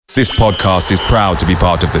This podcast is proud to be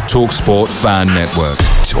part of the TalkSport Fan Network.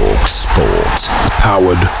 TalkSport.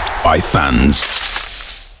 Powered by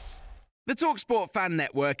fans. The TalkSport Fan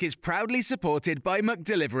Network is proudly supported by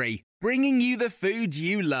McDelivery, bringing you the food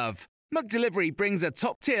you love. McDelivery brings a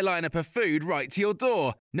top-tier lineup of food right to your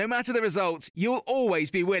door. No matter the result, you'll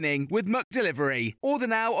always be winning with McDelivery. Order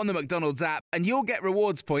now on the McDonald's app and you'll get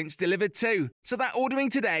rewards points delivered too. So that ordering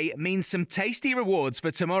today means some tasty rewards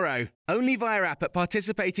for tomorrow. Only via app at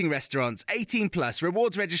participating restaurants. 18 plus.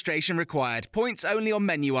 Rewards registration required. Points only on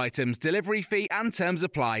menu items. Delivery fee and terms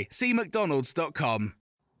apply. See mcdonalds.com.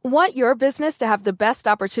 Want your business to have the best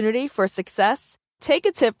opportunity for success? Take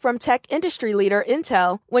a tip from tech industry leader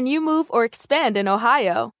Intel when you move or expand in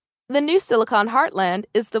Ohio. The new Silicon Heartland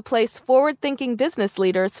is the place forward-thinking business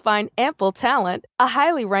leaders find ample talent, a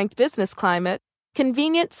highly ranked business climate,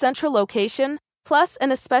 convenient central location, plus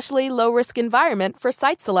an especially low-risk environment for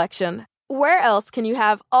site selection. Where else can you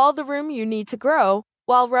have all the room you need to grow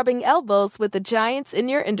while rubbing elbows with the giants in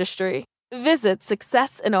your industry? Visit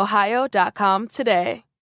successinohio.com today.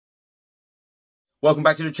 Welcome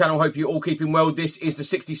back to the channel. Hope you're all keeping well. This is the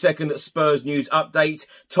 60-second Spurs news update.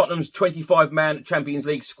 Tottenham's 25-man Champions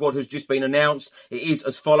League squad has just been announced. It is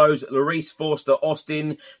as follows: Lloris, Forster,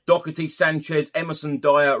 Austin, Doherty, Sanchez, Emerson,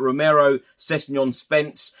 Dyer, Romero, Sessegnon,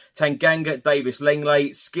 Spence, Tanganga, Davis,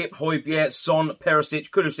 Lenglet, Skip, Højbjerg, Son,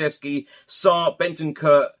 Perisic, Kulusevski, Sarr,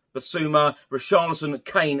 Bentancur, Basuma, Richarlison,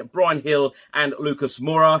 Kane, Brian Hill and Lucas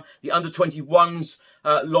Moura. The under-21s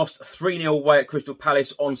lost 3-0 away at Crystal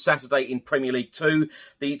Palace on Saturday in Premier League 2.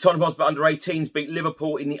 The Tottenham Hotspur under-18s beat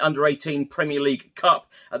Liverpool in the under-18 Premier League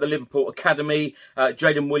Cup at the Liverpool Academy.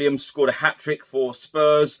 Jayden Williams scored a hat-trick for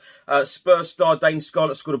Spurs. Spurs star Dane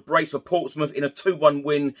Scarlett scored a brace for Portsmouth in a 2-1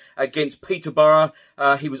 win against Peterborough.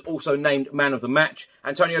 He was also named man of the match.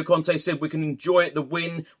 Antonio Conte said, "We can enjoy the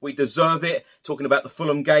win, we deserve it," talking about the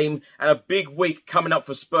Fulham game. And a big week coming up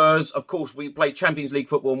for Spurs. Of course, we play Champions League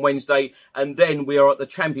football on Wednesday, and then we are at the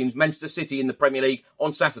champions Manchester City in the Premier League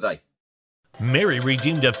on Saturday. Mary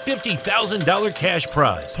redeemed a $50,000 cash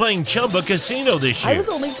prize playing Chumba Casino this year. I was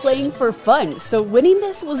only playing for fun, so winning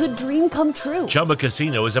this was a dream come true. Chumba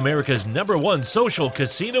Casino is America's #1 social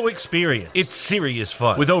casino experience. It's serious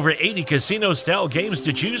fun. With over 80 casino-style games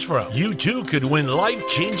to choose from, you too could win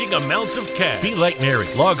life-changing amounts of cash. Be like Mary.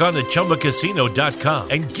 Log on to ChumbaCasino.com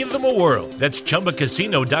and give them a whirl. That's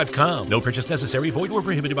ChumbaCasino.com. No purchase necessary. Void or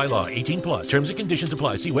prohibited by law. 18 plus. Terms and conditions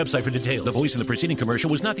apply. See website for details. The voice in the preceding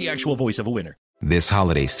commercial was not the actual voice of a winner. This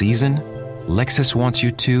holiday season, Lexus wants you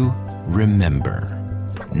to remember.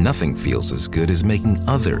 Nothing feels as good as making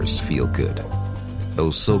others feel good.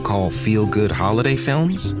 Those so-called feel-good holiday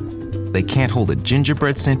films? They can't hold a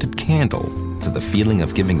gingerbread-scented candle to the feeling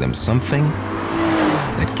of giving them something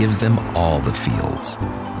that gives them all the feels.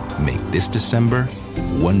 Make this December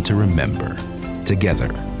one to remember. Together.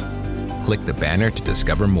 Click the banner to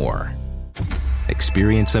discover more.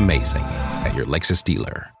 Experience amazing at your Lexus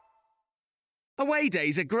dealer. Away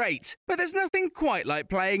days are great, but there's nothing quite like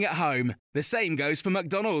playing at home. The same goes for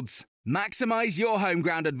McDonald's. Maximise your home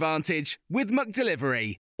ground advantage with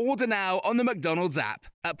McDelivery. Order now on the McDonald's app.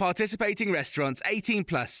 At participating restaurants, 18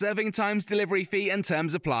 plus. Serving times, delivery fee and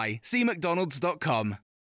terms apply. See mcdonalds.com.